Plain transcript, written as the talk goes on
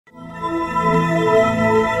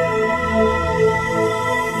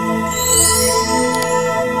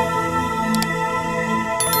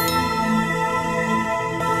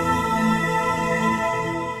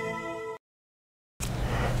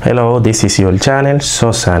Hello, this is your channel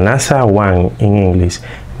Sosa NASA 1 in English.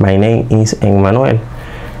 My name is Emmanuel,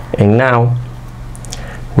 and now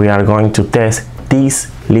we are going to test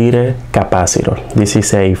this little capacitor. This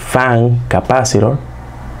is a fan capacitor.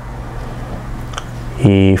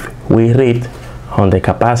 If we read on the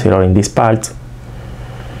capacitor in this part,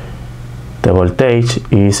 the voltage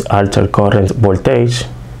is altered current voltage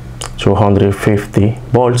 250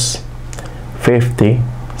 volts,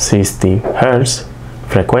 50-60 Hertz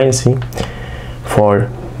frequency, 4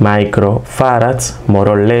 microfarads, more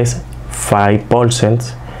or less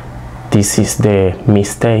 5%. This is the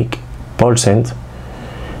mistake percent.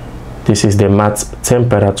 This is the max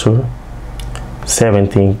temperature,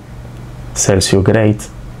 17 Celsius grade.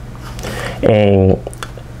 And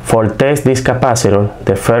for test this capacitor,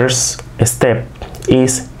 the first step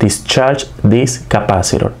is discharge this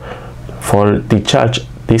capacitor. For discharge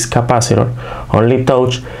this capacitor, only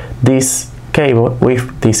touch this cable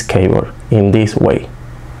with this cable in this way.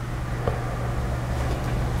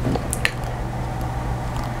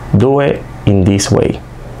 Do it in this way.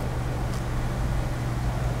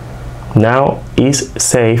 Now is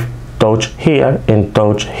safe. Touch here and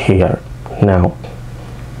touch here. Now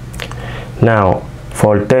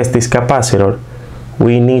for test this capacitor,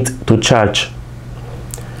 we need to charge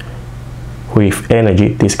with energy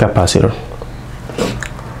this capacitor.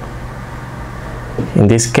 In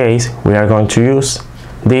this case, we are going to use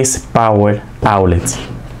this power outlet.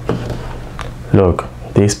 Look,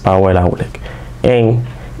 this power outlet, and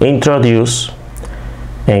introduce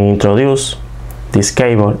this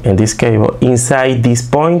cable and this cable inside this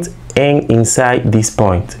point and inside this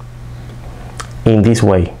point in this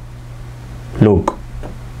way. Look.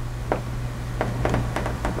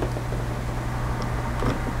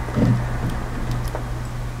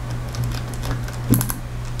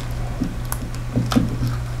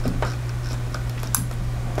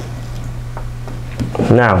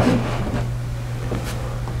 Now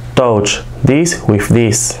touch this with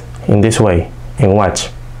this in this way and watch.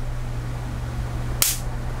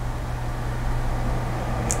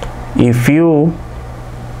 If you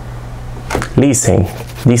listen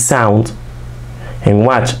this sound and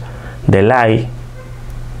watch the light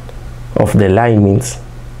of the lightnings,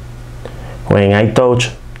 when I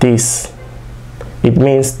touch this, it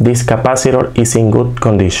means this capacitor is in good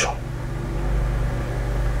condition.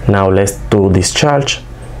 Now let's do discharge.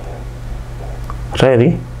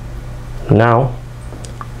 Ready? Now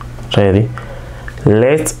ready.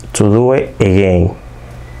 Let's to do it again.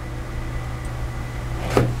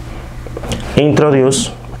 Introduce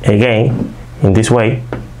again in this way.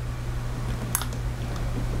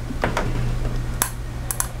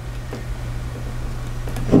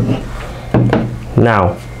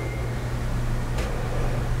 Now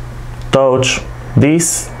touch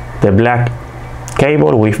this, the black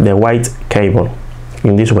cable with the white cable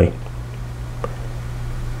in this way.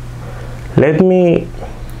 Let me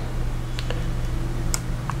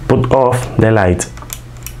put off the light.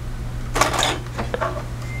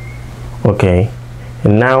 Okay,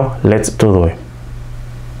 and now let's do it.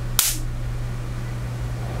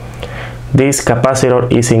 This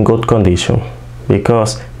capacitor is in good condition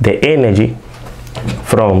because the energy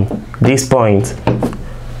from this point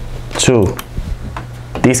to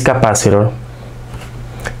this capacitor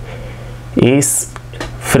is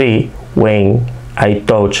free when I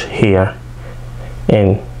touch here,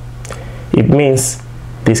 and it means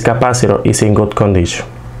this capacitor is in good condition.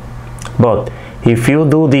 But if you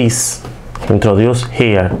do this, introduce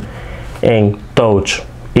here and touch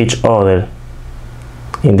each other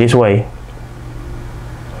in this way,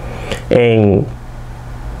 and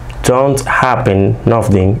don't happen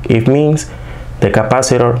nothing, it means the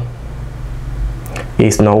capacitor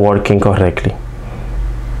is not working correctly.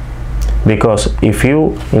 Because if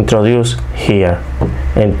you introduce here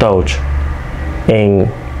and touch and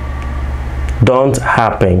don't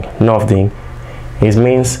happen nothing, it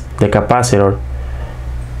means the capacitor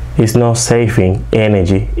is not saving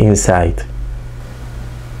energy inside.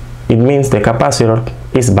 It means the capacitor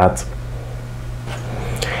is bad.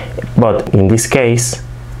 But in this case,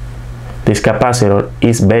 this capacitor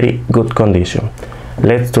is very good condition.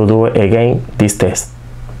 Let's do it again this test.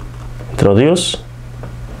 Introduce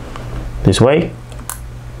this way.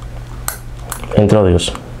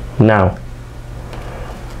 Introduce. Now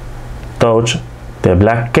touch the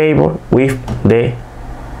black cable with the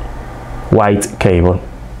white cable,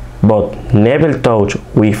 but never touch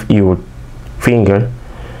with your finger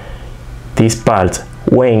this part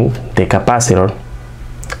when the capacitor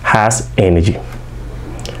has energy.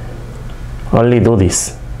 Only do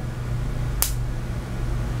this.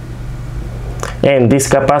 And this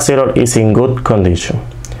capacitor is in good condition.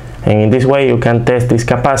 And in this way you can test this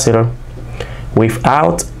capacitor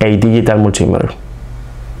without a digital multimeter.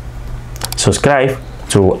 Subscribe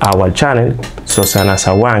to our channel, Susana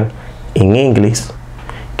Sawan in English.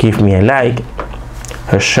 Give me a like,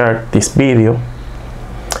 share this video,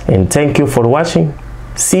 and thank you for watching.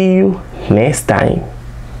 See you next time.